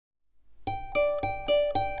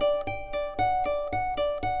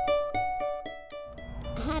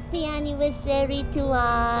happy anniversary to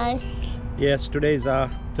us. Yes, today is our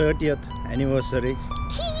 30th anniversary.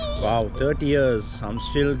 Wow, 30 years. I'm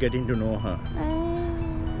still getting to know her.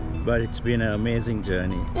 But it's been an amazing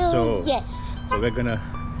journey. So we're gonna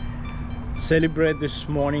celebrate this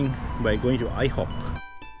morning by going to IHOP.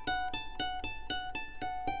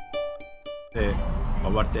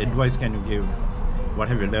 What advice can you give? What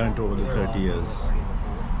have you learned over the 30 years?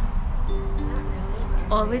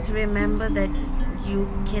 Always remember that you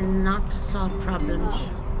cannot solve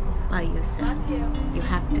problems by yourself. You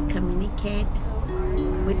have to communicate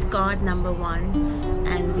with God, number one,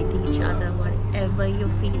 and with each other, whatever you're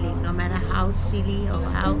feeling, no matter how silly or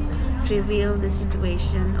how trivial the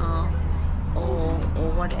situation or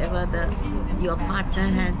whatever your partner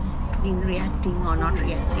has been reacting or not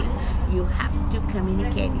reacting, you have to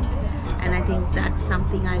communicate it. And I think that's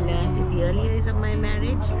something I learned in the early years of my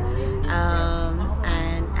marriage,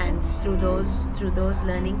 and through those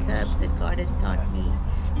learning curves that God has taught me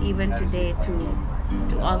even today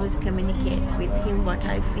to always communicate with him what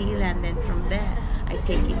I feel, and then from there I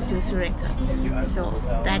take it to Sureka. So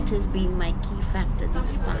that has been my key factor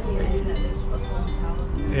these past 30 years.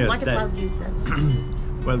 Yes, what about you, sir?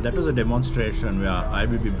 Well, that was a demonstration where I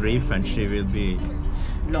will be brief and she will be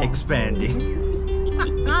expanding.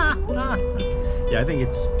 Yeah, I think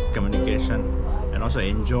it's communication and also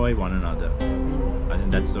enjoy one another. I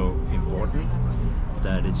think that's so important,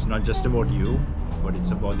 that it's not just about you, but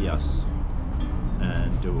it's about the us,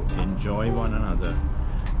 and to enjoy one another,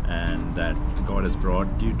 and that God has brought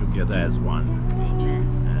you together as one.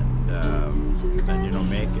 And you know,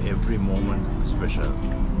 make every moment special.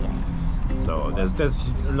 So there's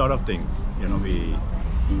a lot of things, you know,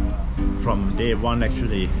 from day one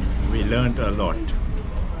actually we learned a lot,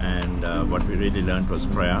 and what we really learned was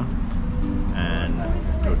prayer, and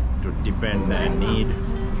to depend and need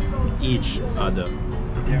each other,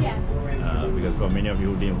 because for many of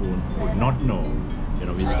you who would not know, you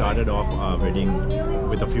know, we started off our wedding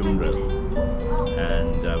with a funeral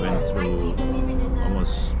and went through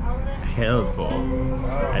almost hell for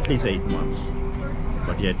at least 8 months,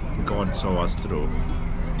 but yet God saw us through.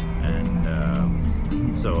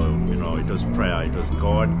 And so, you know, it was prayer, it was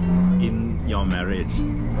God in your marriage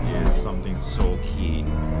is something so key,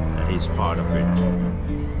 and He's part of it.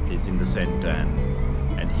 He's in the center,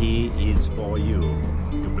 and He is for you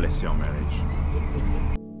to bless your marriage.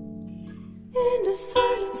 In the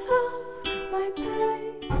silence of my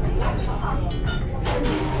pain.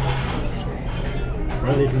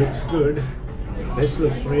 Well, it looks good. This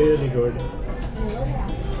looks really good.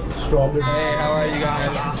 Strawberry. Hey, how are you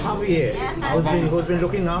guys? Javier, who's been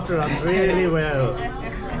looking after us really well.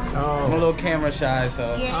 I'm a little camera shy,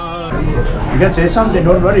 so. You can say something,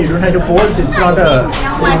 don't worry, you don't have to pose, it's not a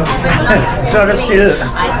still.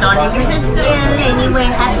 I thought it was a still. Anyway,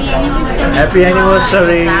 happy anniversary. Happy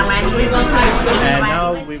anniversary. Our anniversary. And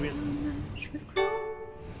now we will